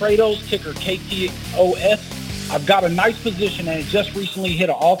about Kratos, ticker KTOS. I've got a nice position, and it just recently hit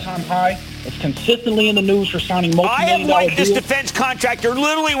an all-time high. It's consistently in the news for signing multi-million dollar deals. I have liked this defense contractor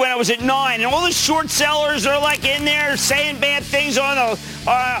literally when I was at 9, and all the short sellers are like in there saying bad things on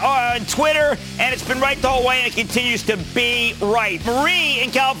Twitter, and it's been right the whole way, and it continues to be right. Marie in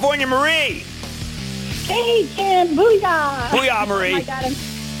California. Marie. Hey, Jim. Booyah. Booyah, Marie. Oh, my God.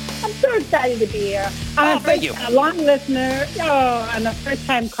 I'm so excited to be here. Thank you. A long listener. I'm a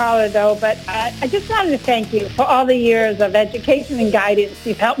first-time caller, though, but I just wanted to thank you for all the years of education and guidance.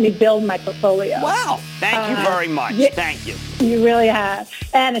 You've helped me build my portfolio. Wow. Thank you very much. Thank you. You really have.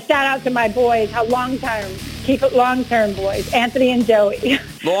 And a shout-out to my boys, keep it long-term, boys, Anthony and Joey.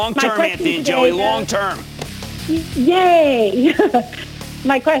 Long-term, Anthony and Joey, long-term. Yay.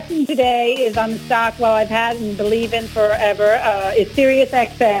 My question today is on the stock I've had and believe in forever. It's Sirius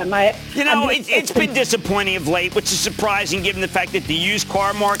XM. It's been disappointing of late, which is surprising given the fact that the used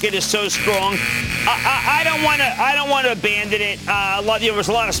car market is so strong. I don't want to abandon it. There was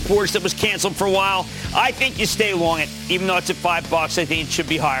a lot of sports that was canceled for a while. I think you stay long it, even though it's at $5. I think it should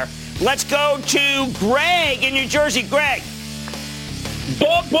be higher. Let's go to Greg in New Jersey. Greg.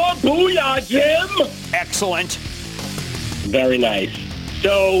 Booyah, Jim. Excellent. Very nice.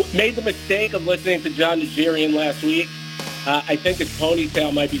 So, made the mistake of listening to John Nigerian last week. I think his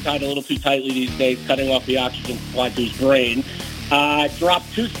ponytail might be tied a little too tightly these days, cutting off the oxygen supply to his brain.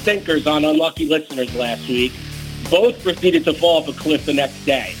 Dropped 2 stinkers on unlucky listeners last week. Both proceeded to fall off a cliff the next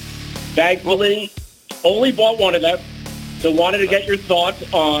day. Thankfully, only bought one of them. So, wanted to get your thoughts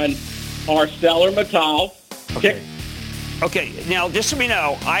on ArcelorMittal. Okay, now, just so we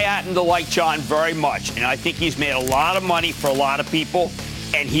know, I happen to like John very much, and I think he's made a lot of money for a lot of people,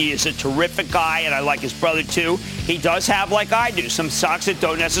 and he is a terrific guy, and I like his brother, too. He does have, like I do, some stocks that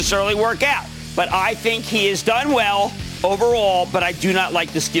don't necessarily work out, but I think he has done well overall, but I do not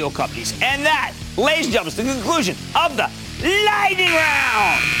like the steel companies. And that, ladies and gentlemen, is the conclusion of the Lightning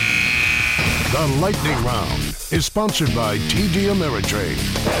Round. The Lightning Round is sponsored by TD Ameritrade.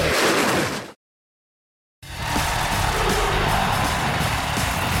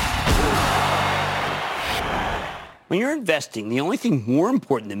 When you're investing, the only thing more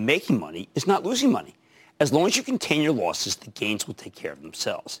important than making money is not losing money. As long as you contain your losses, the gains will take care of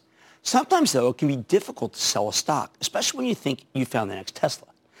themselves. Sometimes, though, it can be difficult to sell a stock, especially when you think you found the next Tesla.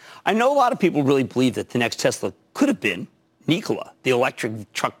 I know a lot of people really believe that the next Tesla could have been Nikola, the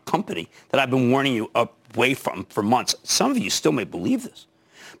electric truck company that I've been warning you away from for months. Some of you still may believe this.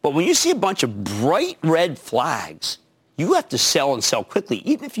 But when you see a bunch of bright red flags, you have to sell and sell quickly,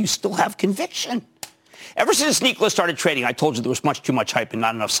 even if you still have conviction. Ever since Nikola started trading, I told you there was much too much hype and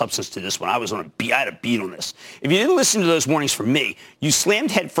not enough substance to this one. I had a beat on this. If you didn't listen to those warnings from me, you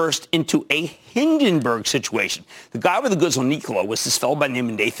slammed headfirst into a Hindenburg situation. The guy with the goods on Nikola was this fellow by the name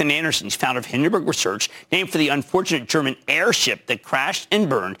of Nathan Anderson. He's founder of Hindenburg Research, named for the unfortunate German airship that crashed and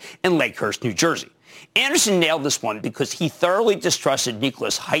burned in Lakehurst, New Jersey. Anderson nailed this one because he thoroughly distrusted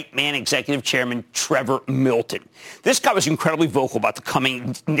Nikola's hype man executive chairman, Trevor Milton. This guy was incredibly vocal about the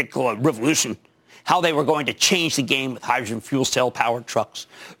coming Nikola revolution. how they were going to change the game with hydrogen fuel cell-powered trucks.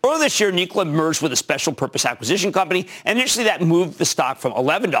 Earlier this year, Nikola merged with a special purpose acquisition company, and initially that moved the stock from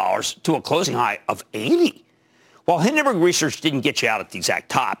 $11 to a closing high of $80. While Hindenburg Research didn't get you out at the exact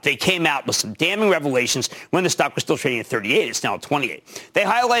top, they came out with some damning revelations when the stock was still trading at 38. It's now at 28. They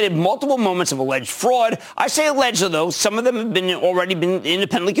highlighted multiple moments of alleged fraud. I say alleged, though. Some of them have already been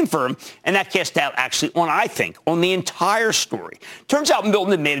independently confirmed, and that cast doubt actually on the entire story. Turns out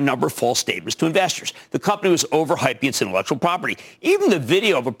Milton had made a number of false statements to investors. The company was overhyping its intellectual property. Even the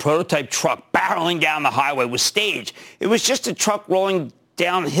video of a prototype truck barreling down the highway was staged. It was just a truck rolling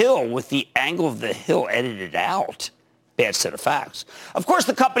downhill with the angle of the hill edited out. Bad set of facts. Of course,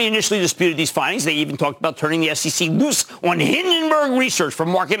 the company initially disputed these findings. They even talked about turning the SEC loose on Hindenburg Research for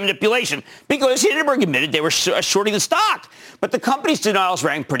market manipulation because Hindenburg admitted they were shorting the stock. But the company's denials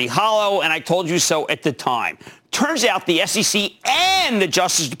rang pretty hollow, and I told you so at the time. Turns out the SEC and the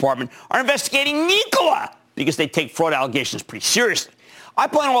Justice Department are investigating Nikola because they take fraud allegations pretty seriously. I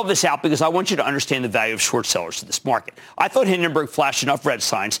point all of this out because I want you to understand the value of short sellers to this market. I thought Hindenburg flashed enough red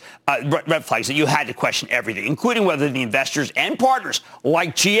flags that you had to question everything, including whether the investors and partners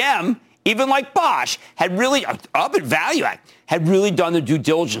like GM, even like Bosch, had really, up at Value Act, had really done the due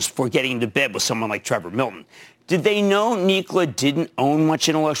diligence before getting into bed with someone like Trevor Milton. Did they know Nikola didn't own much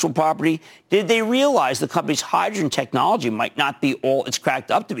intellectual property? Did they realize the company's hydrogen technology might not be all it's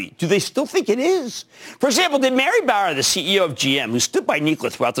cracked up to be? Do they still think it is? For example, did Mary Barra, the CEO of GM, who stood by Nikola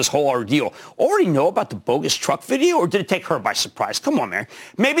throughout this whole ordeal, already know about the bogus truck video, or did it take her by surprise? Come on, Mary.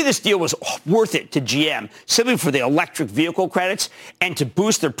 Maybe this deal was worth it to GM simply for the electric vehicle credits and to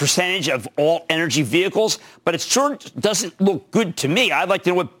boost their percentage of all energy vehicles, but it sure doesn't look good to me. I'd like to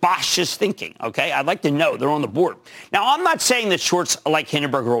know what Bosch is thinking, okay? I'd like to know. They're on the board. Now, I'm not saying that shorts like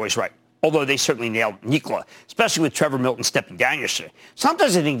Hindenburg are always right, although they certainly nailed Nikola, especially with Trevor Milton stepping down yesterday.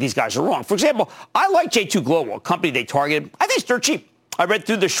 Sometimes I think these guys are wrong. For example, I like J2 Global, a company they targeted. I think it's dirt cheap. I read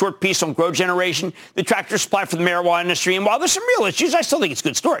through the short piece on growth generation, the tractor supply for the marijuana industry, and while there's some real issues, I still think it's a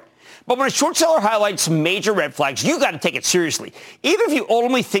good story. But when a short seller highlights some major red flags, you got to take it seriously. Even if you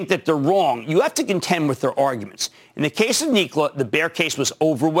ultimately think that they're wrong, you have to contend with their arguments. In the case of Nikola, the bear case was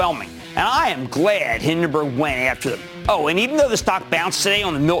overwhelming, and I am glad Hindenburg went after them. Oh, and even though the stock bounced today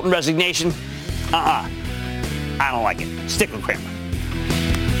on the Milton resignation, I don't like it. Stick with Cramer.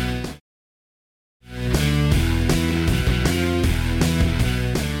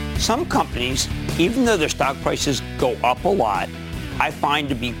 Some companies, even though their stock prices go up a lot, I find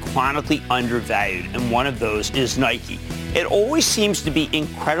to be chronically undervalued, and one of those is Nike. It always seems to be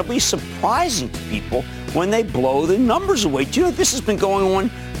incredibly surprising to people when they blow the numbers away. Do you know this has been going on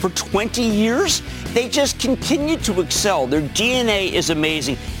for 20 years? They just continue to excel. Their DNA is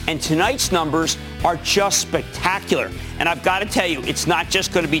amazing, and tonight's numbers are just spectacular. And I've got to tell you, it's not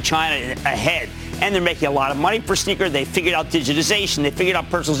just going to be China ahead. And they're making a lot of money per sneaker. They figured out digitization. They figured out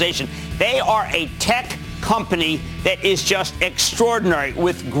personalization. They are a tech company that is just extraordinary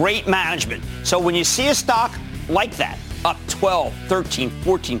with great management. So when you see a stock like that, up 12, 13,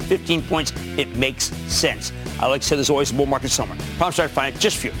 14, 15 points, it makes sense. I like to say there's always a bull market somewhere. Promise to find it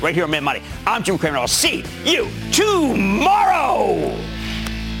just for you, right here on Mad Money. I'm Jim Cramer. I'll see you tomorrow.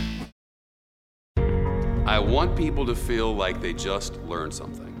 I want people to feel like they just learned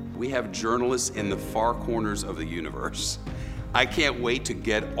something. We have journalists in the far corners of the universe. I can't wait to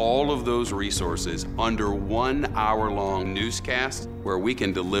get all of those resources under 1 hour-long newscast where we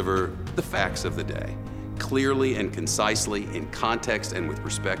can deliver the facts of the day, clearly and concisely, in context and with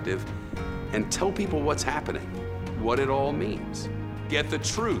perspective, and tell people what's happening, what it all means. Get the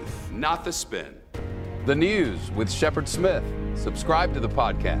truth, not the spin. The News with Shepard Smith. Subscribe to the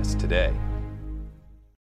podcast today.